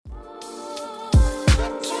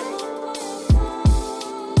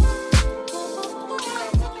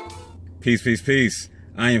Peace, peace, peace.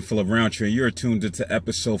 I am Philip Roundtree, and you're tuned into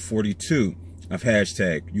episode 42 of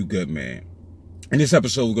Hashtag You Good Man. In this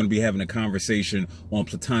episode, we're going to be having a conversation on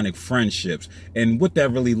platonic friendships and what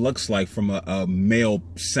that really looks like from a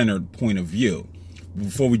male-centered point of view.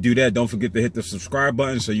 Before we do that, don't forget to hit the subscribe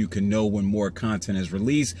button so you can know when more content is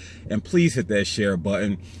released. And please hit that share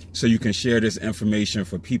button so you can share this information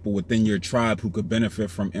for people within your tribe who could benefit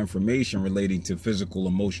from information relating to physical,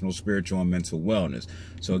 emotional, spiritual, and mental wellness.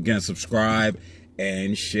 So again, subscribe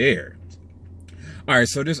and share. All right,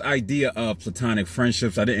 so this idea of platonic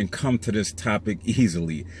friendships, I didn't come to this topic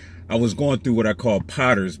easily. I was going through what I call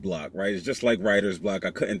Potter's block, right? It's just like writer's block.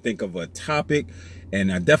 I couldn't think of a topic,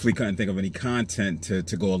 and I definitely couldn't think of any content to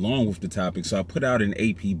go along with the topic. So I put out an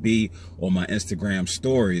APB on my Instagram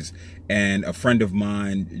stories, and a friend of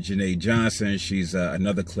mine, Janae Johnson, she's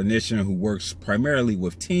another clinician who works primarily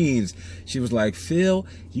with teens. She was like, Phil,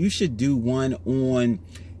 you should do one on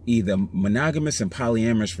either monogamous and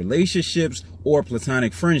polyamorous relationships or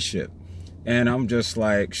platonic friendship. And I'm just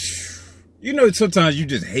like, you know, sometimes you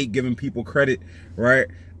just hate giving people credit, right?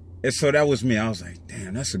 And so that was me. I was like,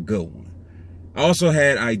 damn, that's a good one. I also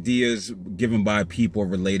had ideas given by people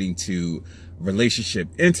relating to relationship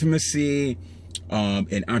intimacy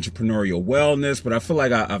and entrepreneurial wellness, but I feel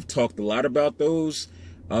like I've talked a lot about those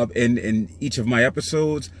in each of my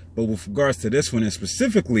episodes. But with regards to this one, and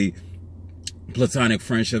specifically platonic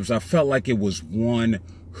friendships, I felt like it was one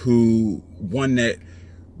that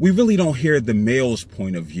we really don't hear the male's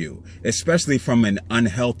point of view, especially from an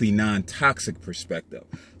unhealthy, non-toxic perspective.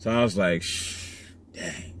 So I was like,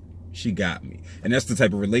 dang, she got me. And that's the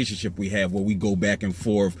type of relationship we have where we go back and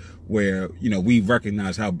forth, where, you know, we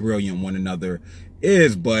recognize how brilliant one another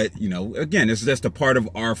is. But, you know, again, it's just a part of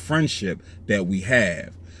our friendship that we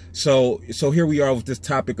have. So here we are with this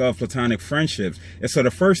topic of platonic friendships. And so the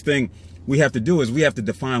first thing we have to do is we have to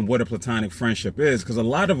define what a platonic friendship is,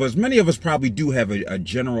 because many of us probably do have a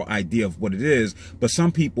general idea of what it is, but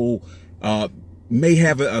some people may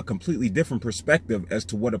have a completely different perspective as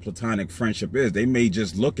to what a platonic friendship is. They may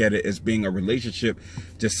just look at it as being a relationship,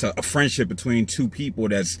 just a friendship between two people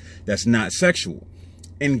that's not sexual.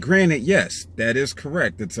 And granted, yes, that is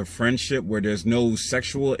correct. It's a friendship where there's no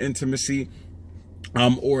sexual intimacy,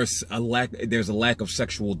 or there's a lack of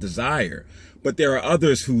sexual desire. But there are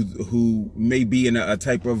others who may be in a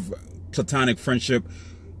type of platonic friendship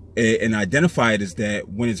and identify it as that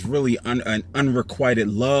when it's really an unrequited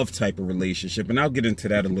love type of relationship. And I'll get into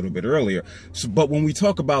that a little bit earlier. But when we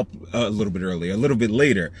talk about a little bit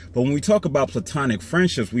later, but when we talk about platonic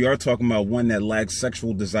friendships, we are talking about one that lacks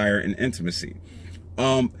sexual desire and intimacy.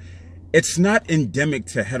 It's not endemic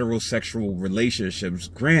to heterosexual relationships.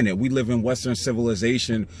 Granted, we live in Western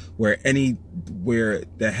civilization where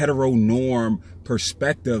the hetero norm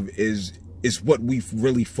perspective is what we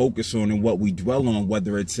really focus on and what we dwell on,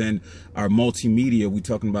 whether it's in our multimedia. We're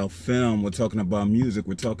talking about film, we're talking about music,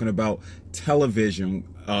 we're talking about television,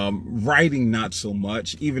 writing, not so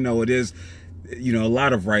much, even though it is, you know, a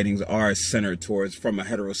lot of writings are centered towards from a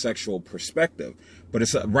heterosexual perspective. But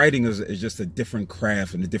writing is just a different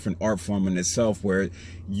craft and a different art form in itself, where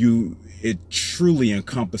it truly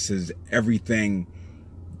encompasses everything.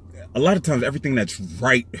 A lot of times, everything that's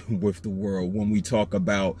right with the world when we talk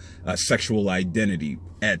about sexual identity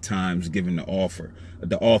at times, given the author.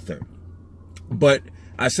 But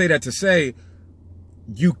I say that to say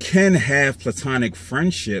you can have platonic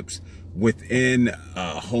friendships within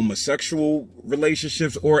homosexual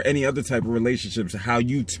relationships or any other type of relationships, how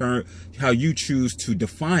you choose to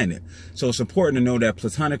define it. So it's important to know that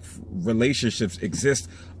platonic relationships exist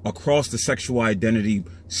across the sexual identity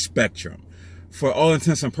spectrum. For all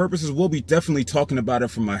intents and purposes, we'll be definitely talking about it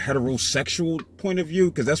from a heterosexual point of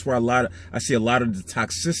view, because that's where I see a lot of the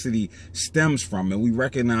toxicity stems from. And we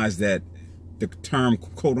recognize that the term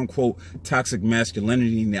quote unquote toxic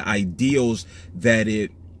masculinity and the ideals that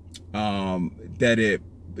it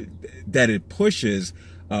pushes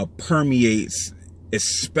permeates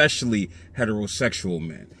especially heterosexual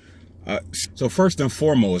men. So first and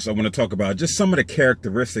foremost, I want to talk about just some of the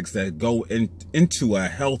characteristics that go into a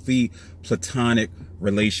healthy platonic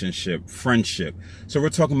relationship, friendship. So we're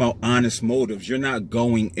talking about honest motives. You're not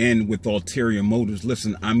going in with ulterior motives.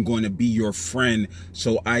 Listen, I'm going to be your friend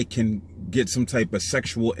so I can get some type of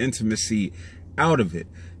sexual intimacy out of it.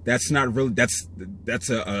 That's not really, that's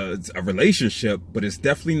a relationship, but it's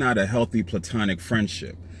definitely not a healthy platonic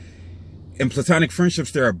friendship. In platonic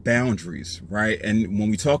friendships, there are boundaries, right? And when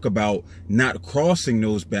we talk about not crossing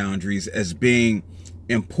those boundaries as being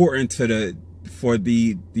important for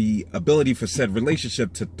the ability for said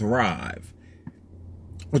relationship to thrive,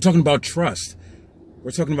 we're talking about trust.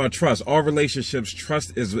 We're talking about trust. All relationships,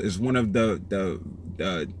 trust is one of the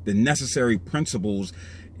necessary principles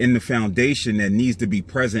in the foundation that needs to be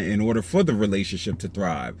present in order for the relationship to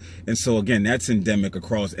thrive. And so again, that's endemic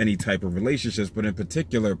across any type of relationships, but in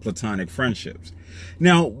particular, platonic friendships.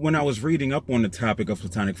 Now, when I was reading up on the topic of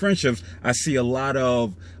platonic friendships, I see a lot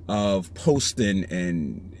of posting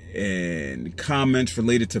and comments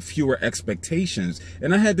related to fewer expectations.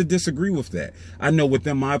 And I had to disagree with that. I know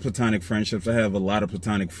within my platonic friendships, I have a lot of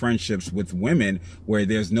platonic friendships with women where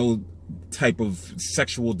there's no type of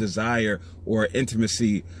sexual desire or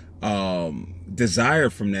intimacy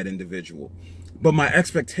desired from that individual. But my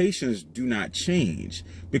expectations do not change,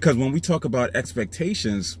 because when we talk about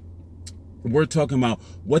expectations, we're talking about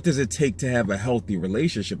what does it take to have a healthy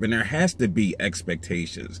relationship, and there has to be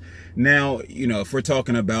expectations. Now, you know, if we're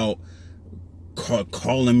talking about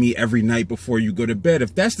calling me every night before you go to bed,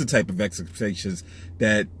 if that's the type of expectations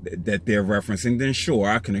that they're referencing, then sure,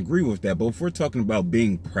 I can agree with that. But if we're talking about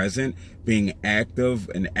being present, being active,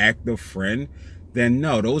 an active friend, then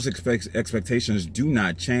no, those expectations do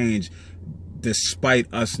not change,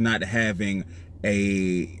 despite us not having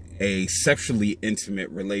a sexually intimate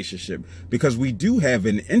relationship, because we do have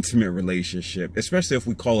an intimate relationship, especially if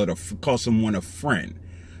we call someone a friend.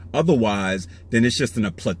 Otherwise, then it's just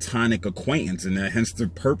a platonic acquaintance, and hence the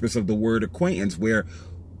purpose of the word acquaintance, where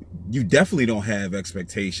you definitely don't have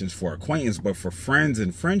expectations for acquaintance, but for friends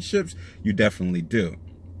and friendships, you definitely do.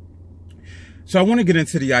 So I want to get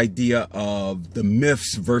into the idea of the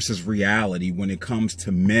myths versus reality when it comes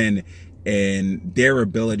to men and their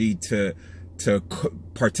ability to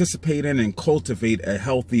participate in and cultivate a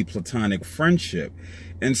healthy platonic friendship.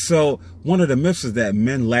 And so one of the myths is that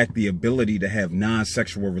men lack the ability to have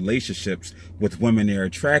non-sexual relationships with women they're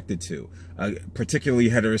attracted to,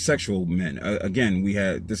 particularly heterosexual men. Again,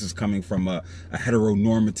 this is coming from a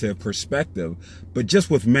heteronormative perspective, but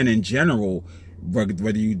just with men in general,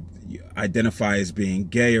 whether you identify as being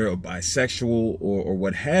gay or bisexual or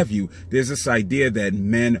what have you, there's this idea that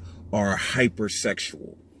men are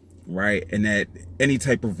hypersexual, right? And that any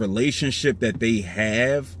type of relationship that they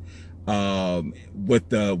have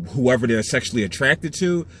with whoever they're sexually attracted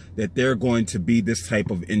to, that they're going to be this type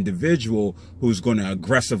of individual who's going to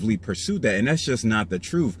aggressively pursue that. And that's just not the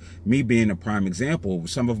truth. Me being a prime example,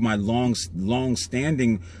 some of my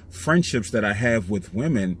long-standing friendships that I have with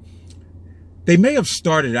women, they may have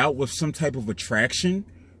started out with some type of attraction,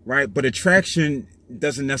 right? But attraction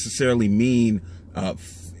doesn't necessarily mean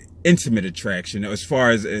intimate attraction, as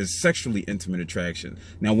far as sexually intimate attraction.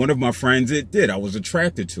 Now, one of my friends, it did. I was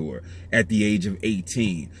attracted to her at the age of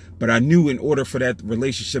 18. But I knew in order for that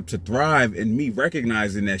relationship to thrive, and me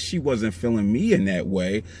recognizing that she wasn't feeling me in that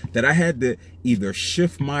way, that I had to either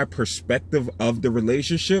shift my perspective of the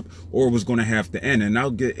relationship or it was going to have to end. And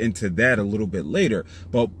I'll get into that a little bit later.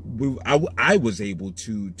 But I was able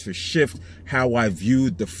to shift how I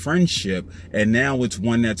viewed the friendship. And now it's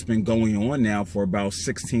one that's been going on now for about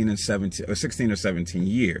 16 or 17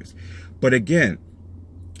 years. But again,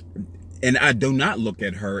 and I do not look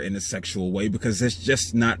at her in a sexual way because it's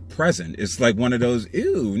just not present. It's like one of those,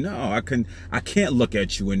 ew, no, I can't look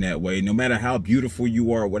at you in that way, no matter how beautiful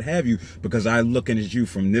you are or what have you, because I'm looking at you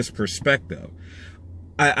from this perspective.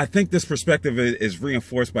 I think this perspective is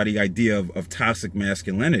reinforced by the idea of toxic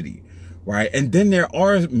masculinity, right? And then there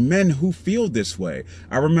are men who feel this way.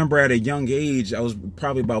 I remember at a young age, I was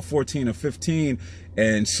probably about 14 or 15,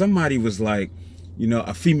 and somebody was like, you know,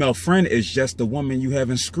 a female friend is just the woman you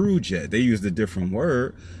haven't screwed yet. They used a different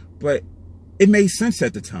word, but it made sense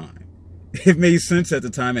at the time. It made sense at the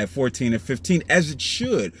time at 14 and 15, as it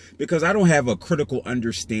should, because I don't have a critical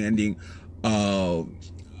understanding of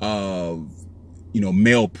you know,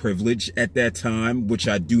 male privilege at that time, which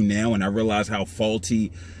I do now, and I realize how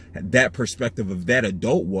faulty that perspective of that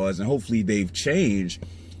adult was, and hopefully they've changed.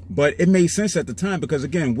 But it made sense at the time because,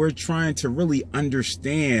 again, we're trying to really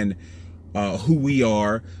understand who we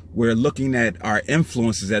are. We're looking at our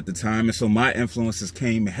influences at the time. And so my influences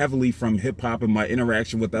came heavily from hip hop and my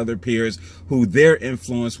interaction with other peers who their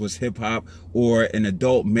influence was hip hop, or an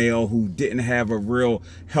adult male who didn't have a real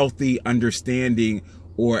healthy understanding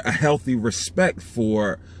or a healthy respect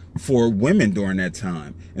for women during that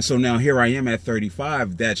time. And so now here I am at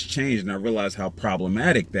 35, that's changed, and I realize how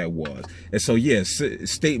problematic that was. And so, yes,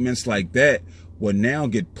 statements like that will now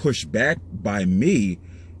get pushed back by me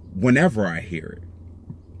whenever I hear it.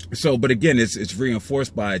 So, but again, it's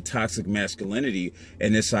reinforced by toxic masculinity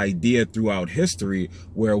and this idea throughout history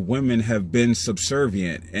where women have been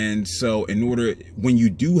subservient. And so when you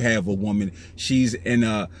do have a woman, she's in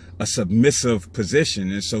a submissive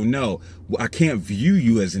position. And so, no, I can't view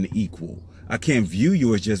you as an equal. I can't view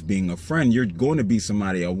you as just being a friend. You're going to be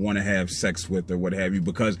somebody I want to have sex with or what have you,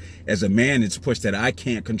 because as a man, it's pushed that I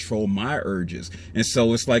can't control my urges. And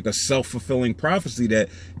so it's like a self-fulfilling prophecy that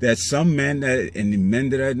some men and the men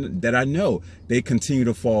that I know, they continue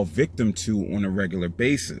to fall victim to on a regular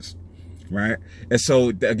basis. Right. And so,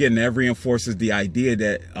 again, that reinforces the idea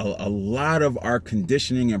that a lot of our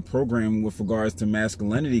conditioning and programming with regards to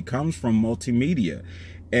masculinity comes from multimedia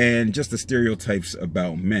and just the stereotypes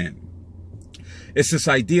about men. It's this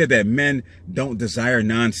idea that men don't desire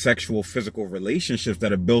non-sexual physical relationships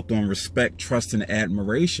that are built on respect, trust, and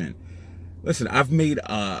admiration. Listen, I've made,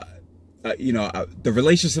 the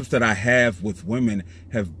relationships that I have with women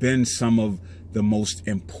have been some of the most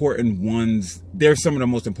important ones. They're some of the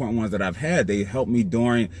most important ones that I've had. They helped me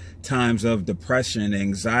during times of depression,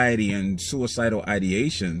 anxiety, and suicidal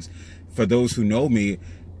ideations. For those who know me,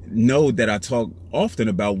 know that I talk often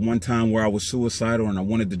about one time where I was suicidal and I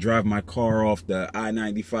wanted to drive my car off the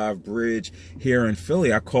I-95 bridge here in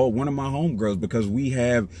Philly. I called one of my homegirls because we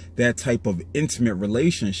have that type of intimate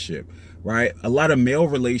relationship. Right? A lot of male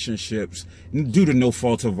relationships, due to no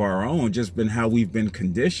fault of our own, just been how we've been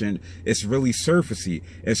conditioned, it's really surfacey.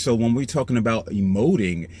 And so when we're talking about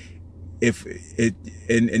emoting, if it,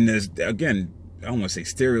 and there's, again, I don't want to say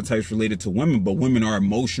stereotypes related to women, but women are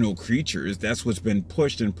emotional creatures. That's what's been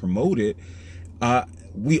pushed and promoted.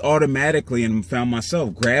 We automatically, and found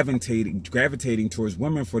myself gravitating towards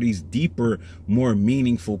women for these deeper, more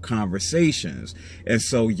meaningful conversations. And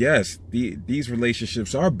so, yes, these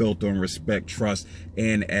relationships are built on respect, trust,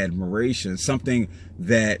 and admiration, something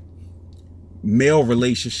that male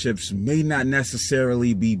relationships may not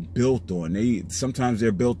necessarily be built on. Sometimes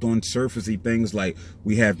they're built on surfacey things like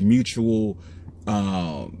we have mutual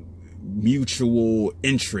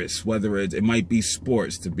interests, whether it might be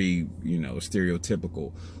sports, to be,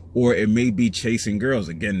 stereotypical, or it may be chasing girls,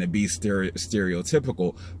 again, to be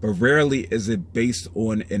stereotypical, but rarely is it based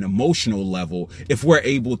on an emotional level,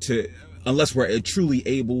 unless we're truly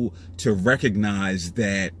able to recognize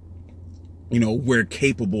that we're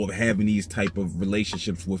capable of having these type of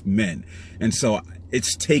relationships with men. And so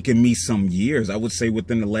it's taken me some years, I would say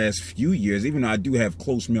within the last few years, even though I do have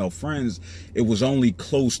close male friends, it was only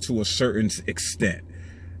close to a certain extent,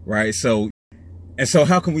 right? So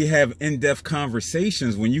how can we have in-depth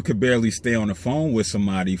conversations when you could barely stay on the phone with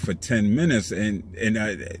somebody for 10 minutes and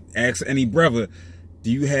ask any brother,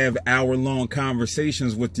 do you have hour-long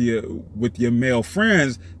conversations with your male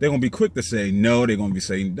friends? They're going to be quick to say no. They're going to be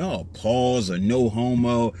saying no, pause, or no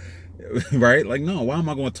homo, right? Like, no, why am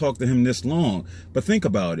I going to talk to him this long? But think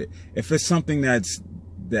about it. If it's something that's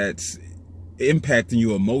impacting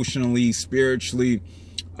you emotionally, spiritually,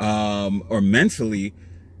 or mentally,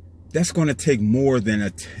 that's going to take more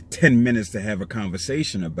than 10 minutes to have a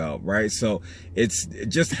conversation about, right? So it's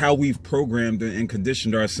just how we've programmed and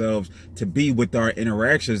conditioned ourselves to be with our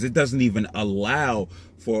interactions. It doesn't even allow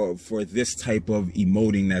for this type of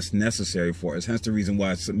emoting that's necessary for us. Hence the reason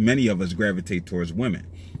why many of us gravitate towards women.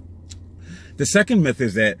 The second myth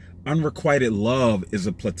is that unrequited love is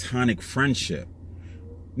a platonic friendship.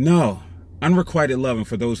 No. Unrequited love, and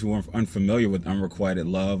for those who are unfamiliar with unrequited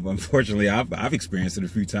love, unfortunately, I've experienced it a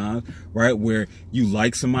few times, right? Where you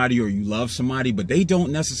like somebody or you love somebody, but they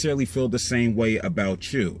don't necessarily feel the same way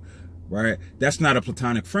about you, right? That's not a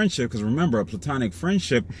platonic friendship, because remember, a platonic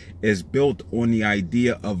friendship is built on the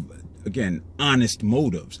idea of, again, honest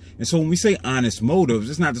motives. And so when we say honest motives,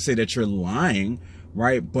 it's not to say that you're lying,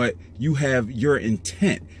 right? But you have your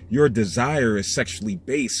intent, your desire is sexually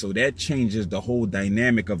based. So that changes the whole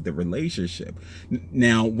dynamic of the relationship.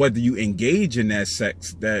 Now, whether you engage in that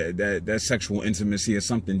sexual intimacy is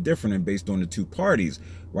something different and based on the two parties,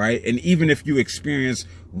 right? And even if you experience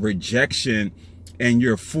rejection and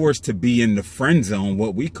you're forced to be in the friend zone,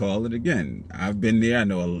 what we call it, again, I've been there. I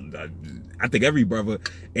know, I think every brother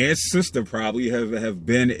and sister probably have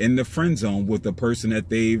been in the friend zone with the person that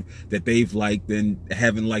they've liked and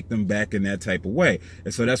haven't liked them back in that type of way.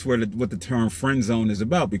 And so that's what the term friend zone is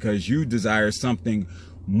about, because you desire something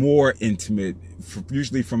more intimate,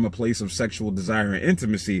 usually from a place of sexual desire and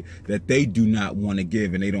intimacy that they do not want to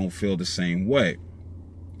give, and they don't feel the same way.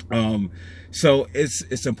 So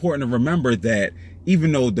it's important to remember that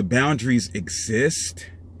even though the boundaries exist,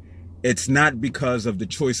 it's not because of the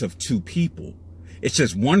choice of two people. It's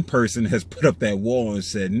just one person has put up that wall and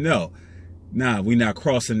said, no, nah, we're not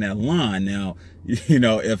crossing that line. Now,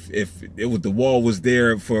 if the wall was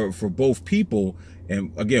there for both people,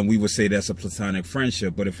 and again, we would say that's a platonic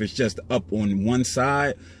friendship. But if it's just up on one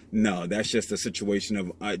side, no, that's just a situation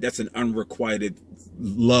of, that's an unrequited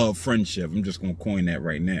love friendship. I'm just going to coin that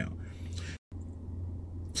right now.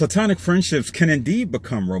 platonic friendships can indeed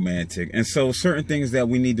become romantic. And so certain things that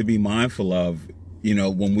we need to be mindful of,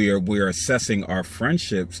 when we're assessing our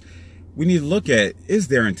friendships, we need to look at, is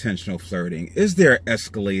there intentional flirting? Is there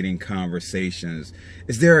escalating conversations?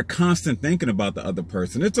 Is there a constant thinking about the other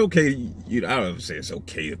person? It's okay. I don't say it's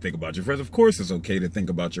okay to think about your friends. Of course it's okay to think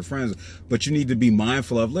about your friends, but you need to be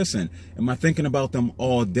mindful of, listen, am I thinking about them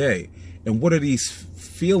all day? And what are these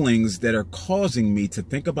feelings that are causing me to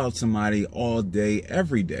think about somebody all day,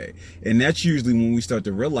 every day? And that's usually when we start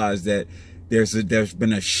to realize that there's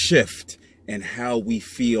been a shift in how we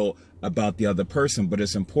feel about the other person. But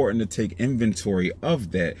it's important to take inventory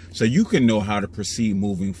of that so you can know how to proceed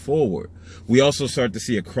moving forward. We also start to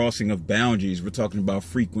see a crossing of boundaries. We're talking about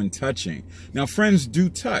frequent touching. Now, friends do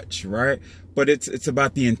touch, right? But it's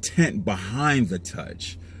about the intent behind the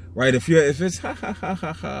touch, right? If it's ha ha ha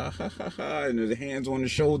ha ha ha ha ha, and the hands on the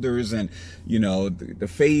shoulders and the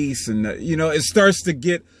face and it starts to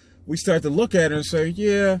get. We start to look at it and say,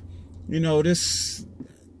 yeah, this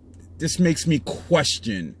makes me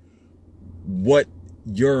question what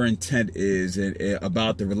your intent is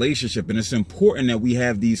about the relationship. And it's important that we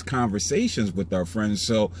have these conversations with our friends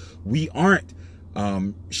so we aren't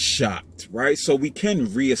shocked, right? So we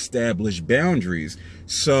can reestablish boundaries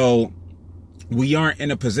so we aren't in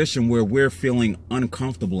a position where we're feeling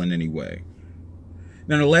uncomfortable in any way.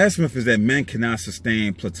 Now, the last myth is that men cannot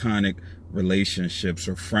sustain platonic relationships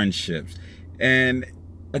or friendships. And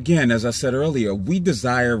again, as I said earlier, we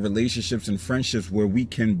desire relationships and friendships where we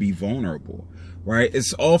can be vulnerable, right?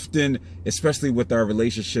 It's often, especially with our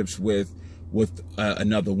relationships with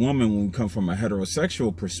another woman, when we come from a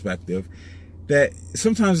heterosexual perspective, that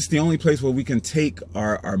sometimes it's the only place where we can take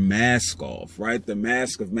our mask off, right? The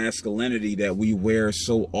mask of masculinity that we wear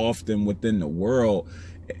so often within the world,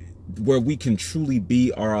 where we can truly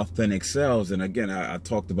be our authentic selves. And again, I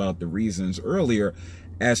talked about the reasons earlier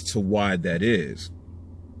as to why that is.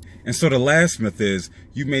 And so the last myth is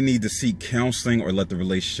you may need to seek counseling or let the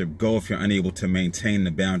relationship go if you're unable to maintain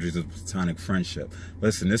the boundaries of platonic friendship.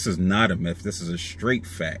 Listen, this is not a myth. This is a straight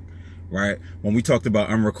fact, right? When we talked about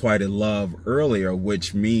unrequited love earlier,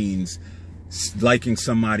 which means liking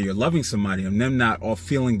somebody or loving somebody and them not all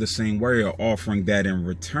feeling the same way or offering that in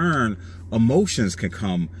return, emotions can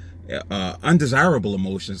come, undesirable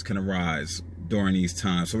emotions can arise during these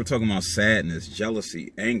times. So we're talking about sadness,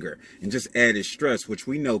 jealousy, anger, and just added stress, which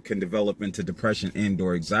we know can develop into depression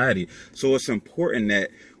and/or anxiety. So it's important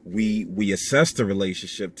that we assess the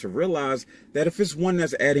relationship to realize that if it's one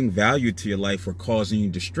that's adding value to your life or causing you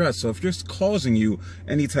distress. So if it's causing you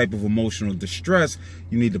any type of emotional distress,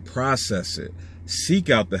 you need to process it. Seek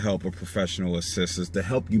out the help of professional assistance to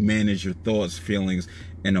help you manage your thoughts, feelings,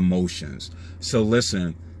 and emotions. So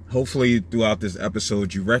listen, hopefully throughout this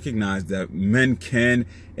episode, you recognize that men can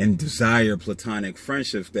and desire platonic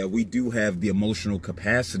friendships, that we do have the emotional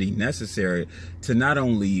capacity necessary to not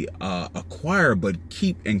only acquire, but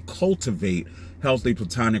keep and cultivate healthy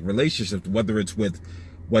platonic relationships, whether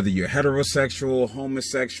you're heterosexual,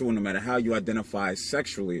 homosexual, no matter how you identify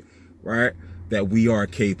sexually, right? That we are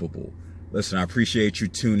capable. Listen, I appreciate you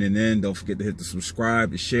tuning in. Don't forget to hit the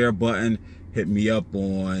subscribe, the share button. Hit me up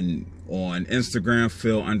on Instagram,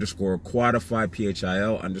 Phil_Quadify,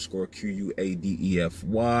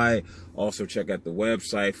 PHIL_QUADEFY. Also check out the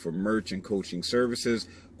website for merch and coaching services,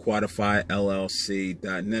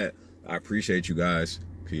 QuadifyLLC.net. I appreciate you guys.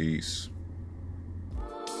 Peace.